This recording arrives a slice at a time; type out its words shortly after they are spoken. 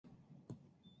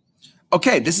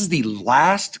Okay, this is the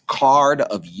last card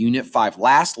of Unit 5,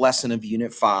 last lesson of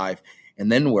Unit 5,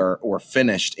 and then we're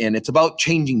finished. And it's about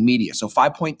changing media. So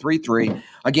 5.33,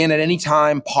 again, at any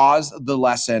time, pause the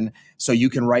lesson so you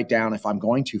can write down if I'm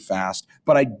going too fast.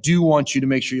 But I do want you to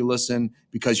make sure you listen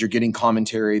because you're getting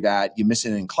commentary that you miss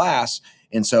it in class.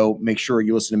 And so make sure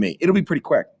you listen to me. It'll be pretty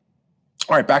quick.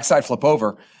 All right, backside flip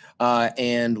over,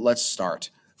 and let's start.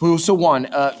 So one,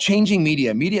 changing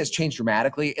media. Media has changed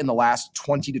dramatically in the last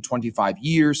 20 to 25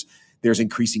 years. There's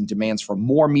increasing demands for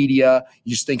more media.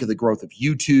 You just think of the growth of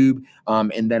YouTube,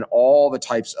 and then all the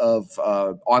types of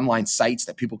online sites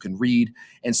that people can read.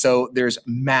 And so there's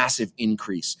massive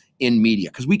increase in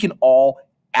media because we can all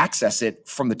access it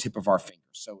from the tip of our fingers.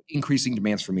 So increasing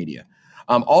demands for media.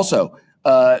 Also,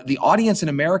 the audience in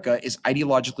America is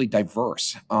ideologically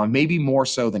diverse, maybe more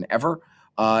so than ever.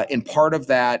 And part of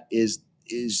that is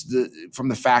from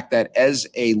the fact that as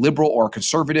a liberal or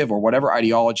conservative or whatever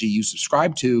ideology you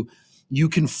subscribe to, you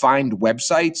can find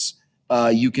websites,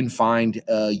 you can find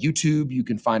YouTube, you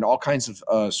can find all kinds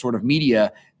of sort of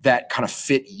media that kind of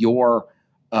fit your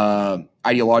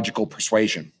ideological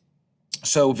persuasion.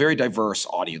 So very diverse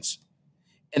audience.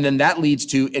 And then that leads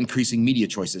to increasing media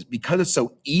choices because it's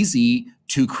so easy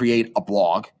to create a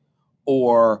blog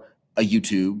or a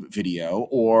YouTube video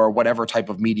or whatever type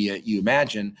of media you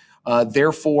imagine.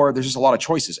 Therefore, there's just a lot of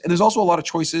choices. And there's also a lot of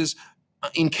choices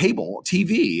in cable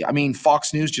TV. I mean,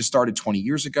 Fox News just started 20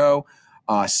 years ago.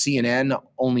 CNN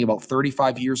only about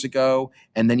 35 years ago.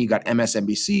 And then you got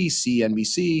MSNBC,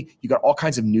 CNBC. You got all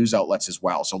kinds of news outlets as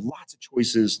well. So lots of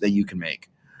choices that you can make.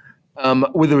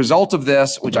 With the result of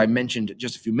this, which I mentioned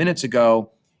just a few minutes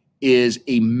ago, is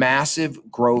a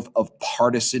massive growth of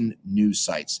partisan news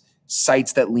sites,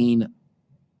 sites that lean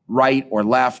right or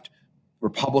left,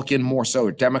 Republican more so,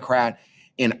 or Democrat,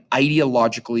 and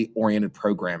ideologically oriented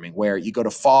programming, where you go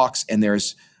to Fox and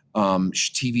there's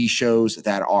TV shows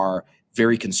that are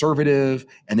very conservative,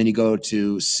 and then you go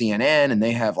to CNN and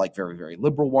they have like very, very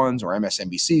liberal ones, or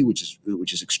MSNBC,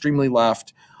 which is extremely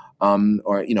left.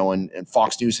 Or, you know, and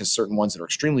Fox News has certain ones that are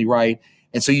extremely right.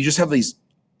 And so you just have these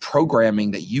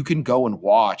programming that you can go and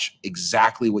watch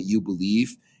exactly what you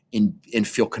believe and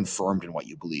feel confirmed in what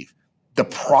you believe. The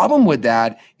problem with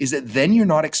that is that then you're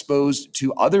not exposed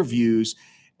to other views.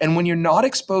 And when you're not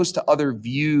exposed to other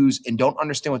views and don't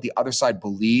understand what the other side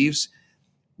believes,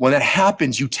 when that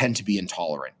happens, you tend to be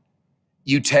intolerant.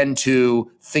 You tend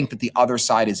to think that the other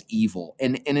side is evil.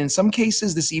 And in some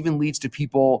cases, this even leads to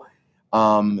people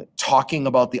talking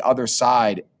about the other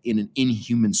side in an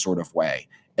inhuman sort of way,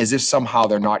 as if somehow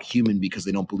they're not human because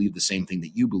they don't believe the same thing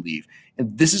that you believe.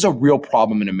 And this is a real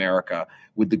problem in America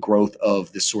with the growth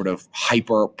of this sort of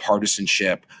hyper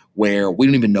partisanship where we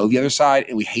don't even know the other side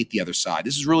and we hate the other side.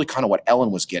 This is really kind of what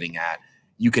Ellen was getting at.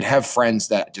 You could have friends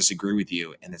that disagree with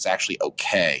you and it's actually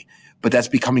okay, but that's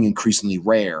becoming increasingly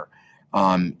rare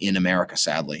in America,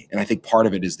 sadly. And I think part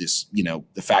of it is this, you know,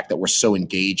 the fact that we're so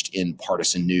engaged in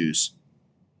partisan news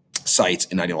sites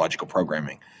and ideological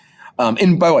programming.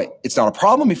 And by the way, it's not a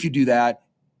problem if you do that.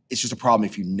 It's just a problem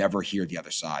if you never hear the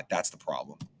other side. That's the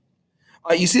problem.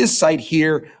 You see this site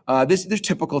here. There's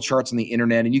typical charts on the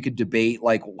internet, and you could debate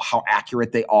like how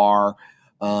accurate they are.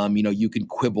 You know, you can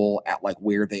quibble at like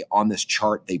where they on this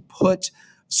chart they put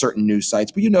certain news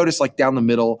sites, but you notice like down the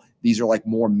middle, these are like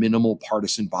more minimal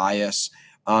partisan bias.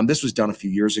 This was done a few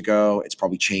years ago. It's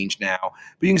probably changed now.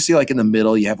 But you can see like in the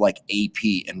middle, you have like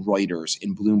AP and Reuters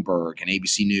and Bloomberg and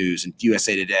ABC News and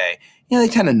USA Today. You know,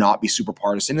 they tend to not be super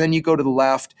partisan. And then you go to the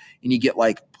left and you get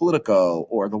like Politico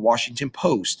or the Washington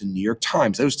Post and New York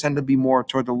Times. Those tend to be more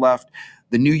toward the left.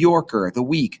 The New Yorker, The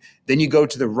Week. Then you go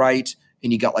to the right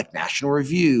and you got like National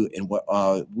Review and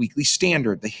Weekly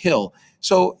Standard, The Hill.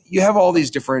 So you have all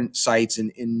these different sites.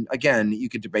 And again, you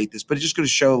could debate this, but it's just going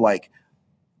to show like,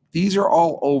 these are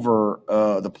all over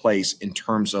the place in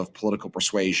terms of political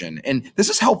persuasion. And this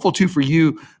is helpful too for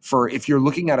you for if you're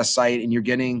looking at a site and you're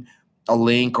getting a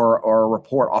link or a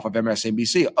report off of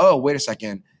MSNBC. Oh, wait a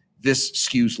second, this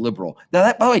skews liberal. Now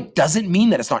that, by the way, doesn't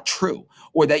mean that it's not true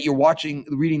or that you're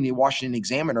reading the Washington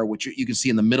Examiner, which you can see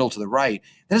in the middle to the right.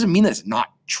 That doesn't mean that it's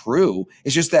not true.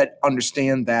 It's just that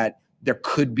understand that there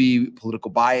could be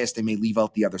political bias. They may leave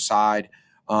out the other side.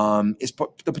 The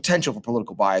potential for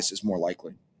political bias is more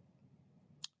likely.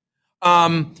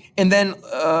 And then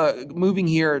moving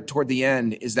here toward the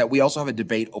end is that we also have a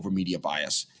debate over media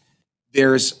bias.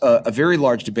 There's a very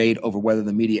large debate over whether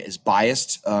the media is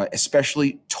biased,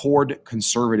 especially toward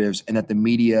conservatives, and that the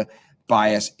media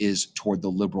bias is toward the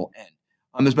liberal end.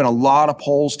 There's been a lot of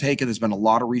polls taken. There's been a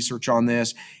lot of research on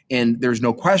this. And there's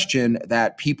no question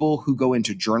that people who go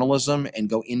into journalism and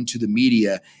go into the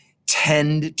media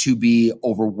tend to be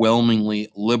overwhelmingly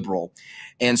liberal.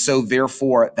 And so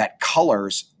therefore that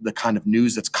colors the kind of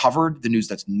news that's covered, the news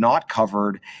that's not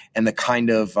covered, and the kind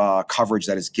of coverage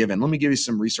that is given. Let me give you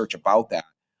some research about that.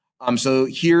 So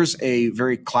here's a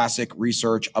very classic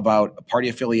research about party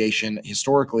affiliation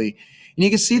historically. And you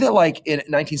can see that like in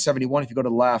 1971, if you go to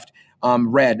the left,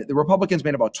 red, the Republicans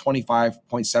made about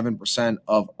 25.7%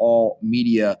 of all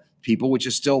media people, which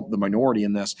is still the minority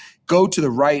in this. Go to the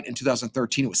right in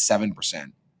 2013, it was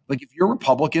 7%. Like if you're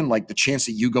Republican, like the chance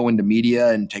that you go into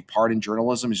media and take part in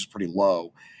journalism is just pretty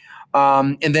low.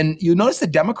 And then you notice the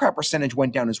Democrat percentage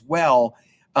went down as well,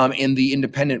 and the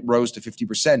independent rose to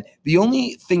 50%. The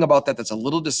only thing about that that's a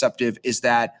little deceptive is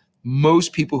that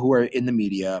most people who are in the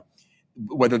media,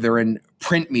 whether they're in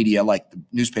print media like the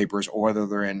newspapers or whether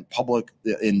they're in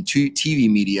TV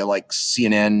media like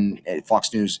CNN,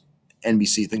 Fox News,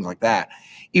 NBC, things like that,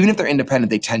 even if they're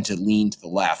independent, they tend to lean to the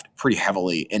left pretty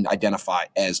heavily and identify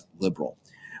as liberal.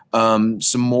 Some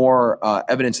more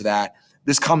evidence of that.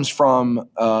 This comes from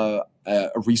a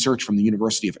research from the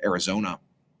University of Arizona.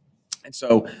 And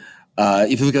so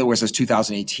if you look at where it says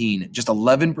 2018, just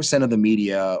 11% of the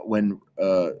media, when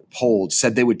polled,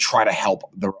 said they would try to help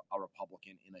a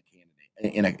Republican in a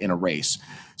candidate in a race.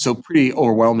 So pretty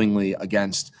overwhelmingly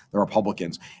against the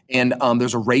Republicans. And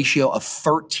there's a ratio of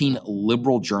 13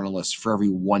 liberal journalists for every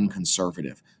one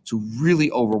conservative. So really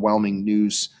overwhelming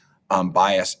news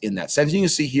bias in that sense. You can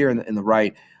see here in the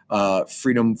right,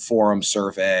 Freedom Forum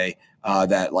survey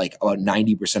that like about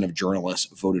 90% of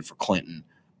journalists voted for Clinton.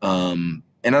 And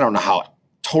I don't know how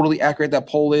totally accurate that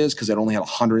poll is because it only had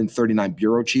 139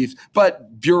 bureau chiefs,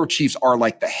 but bureau chiefs are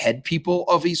like the head people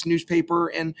of each newspaper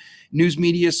and news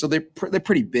media. So they're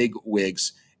pretty big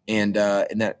wigs, and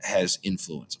that has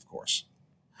influence, of course.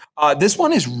 This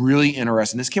one is really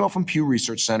interesting. This came out from Pew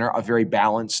Research Center, a very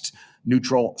balanced,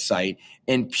 neutral site.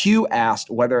 And Pew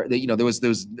asked whether there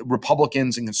was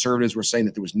Republicans and conservatives were saying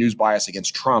that there was news bias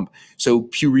against Trump. So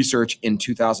Pew Research in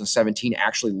 2017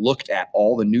 actually looked at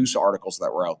all the news articles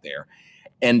that were out there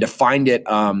and defined it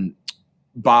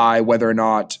by whether or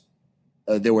not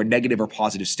there were negative or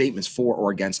positive statements for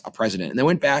or against a president. And they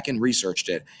went back and researched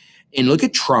it. And look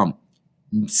at Trump.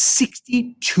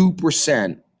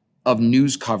 62% of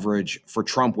news coverage for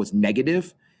Trump was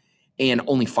negative, and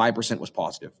only 5% was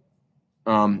positive.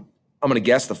 I'm going to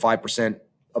guess the 5%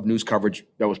 of news coverage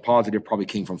that was positive probably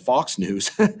came from Fox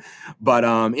News, but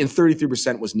in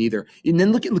 33% was neither. And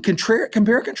then compare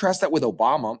and contrast that with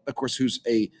Obama, of course, who's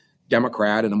a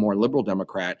Democrat and a more liberal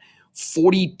Democrat.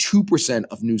 42%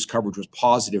 of news coverage was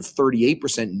positive,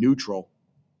 38% neutral,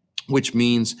 which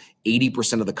means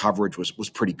 80% of the coverage was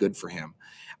pretty good for him.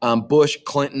 Bush,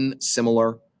 Clinton,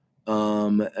 similar.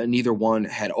 Neither one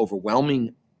had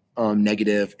overwhelming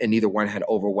negative, and neither one had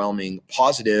overwhelming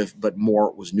positive, but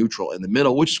more was neutral in the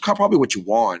middle, which is probably what you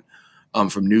want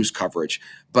from news coverage.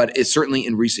 But it's certainly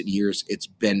in recent years, it's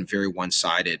been very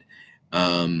one-sided.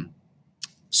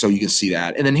 So you can see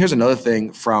that. And then here's another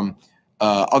thing from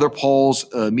other polls,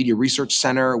 Media Research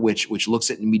Center, which looks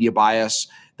at media bias.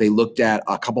 They looked at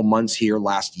a couple months here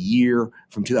last year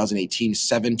from 2018,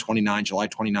 7/29, July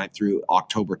 29th through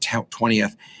October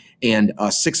 20th. And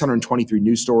 623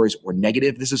 news stories were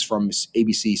negative. This is from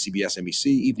ABC, CBS, NBC,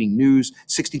 Evening News.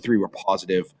 63 were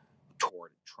positive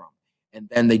toward Trump. And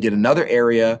then they did another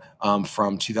area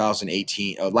from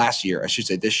 2018, last year, I should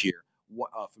say this year,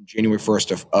 from January 1st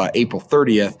to April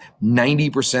 30th,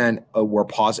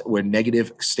 90% were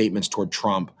negative statements toward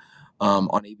Trump on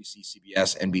ABC,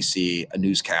 CBS, NBC, a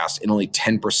newscast, and only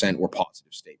 10% were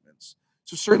positive statements.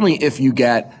 So certainly if you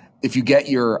get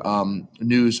your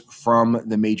news from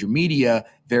the major media,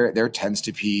 there tends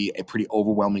to be a pretty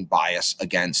overwhelming bias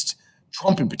against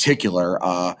Trump in particular,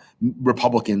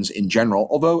 Republicans in general,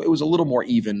 although it was a little more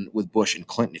even with Bush and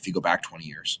Clinton if you go back 20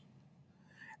 years.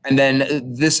 And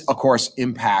then this, of course,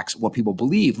 impacts what people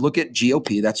believe. Look at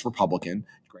GOP, that's Republican,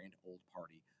 Grand Old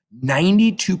Party.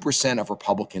 92% of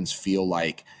Republicans feel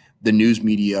like the news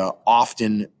media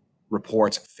often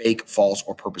reports fake, false,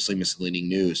 or purposely misleading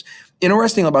news.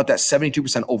 Interesting about that,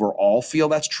 72% overall feel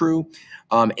that's true.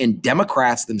 And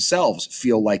Democrats themselves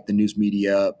feel like the news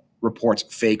media reports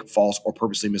fake, false, or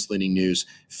purposely misleading news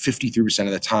 53%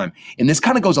 of the time. And this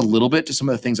kind of goes a little bit to some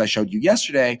of the things I showed you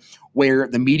yesterday, where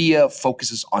the media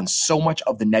focuses on so much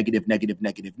of the negative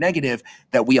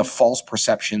that we have false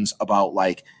perceptions about,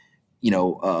 like,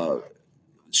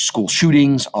 school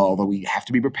shootings, although we have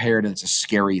to be prepared and it's a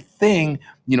scary thing,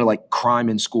 like crime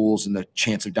in schools and the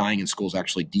chance of dying in schools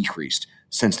actually decreased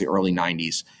since the early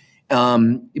 90s.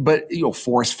 But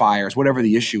forest fires, whatever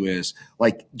the issue is,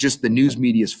 like just the news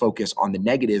media's focus on the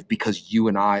negative because you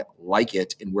and I like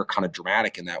it and we're kind of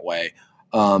dramatic in that way.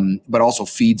 But also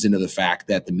feeds into the fact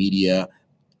that the media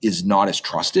is not as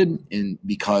trusted, and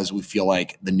because we feel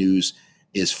like the news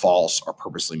is false or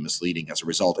purposely misleading as a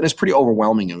result. And it's pretty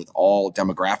overwhelming with all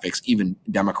demographics, even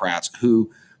Democrats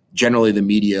who generally the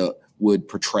media would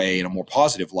portray in a more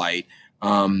positive light.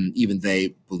 Even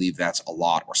they believe that's a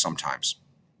lot or sometimes.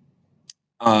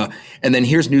 And then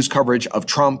here's news coverage of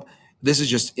Trump. This is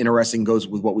just interesting, goes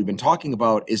with what we've been talking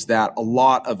about, is that a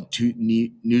lot of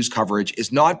news coverage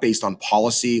is not based on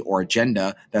policy or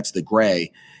agenda. That's the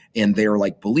gray. And they're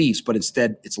like beliefs, but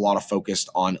instead it's a lot of focused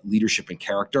on leadership and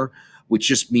character, which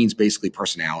just means basically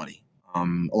personality. A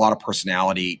lot of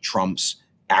personality trumps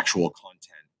actual content.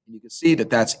 And you can see that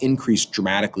that's increased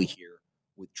dramatically here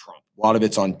with Trump. A lot of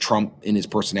it's on Trump in his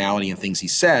personality and things he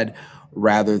said,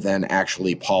 rather than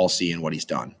actually policy and what he's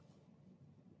done.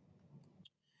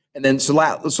 And then, so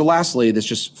lastly, this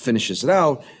just finishes it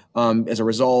out. As a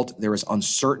result, there is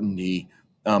uncertainty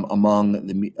among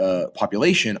the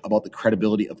population about the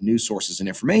credibility of news sources and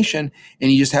information,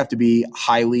 and you just have to be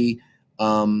highly,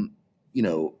 cognizant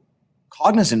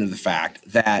of the fact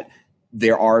that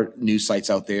there are news sites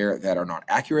out there that are not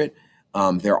accurate.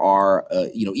 There are,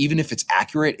 even if it's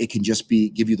accurate, it can just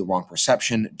give you the wrong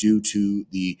perception due to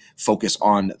the focus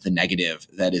on the negative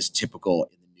that is typical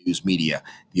in the news media.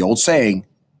 The old saying,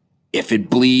 if it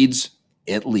bleeds,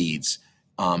 it leads,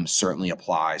 certainly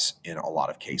applies in a lot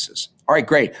of cases. All right,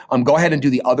 great. Go ahead and do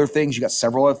the other things. You got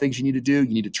several other things you need to do.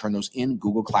 You need to turn those in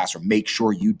Google Classroom. Make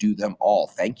sure you do them all.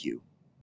 Thank you.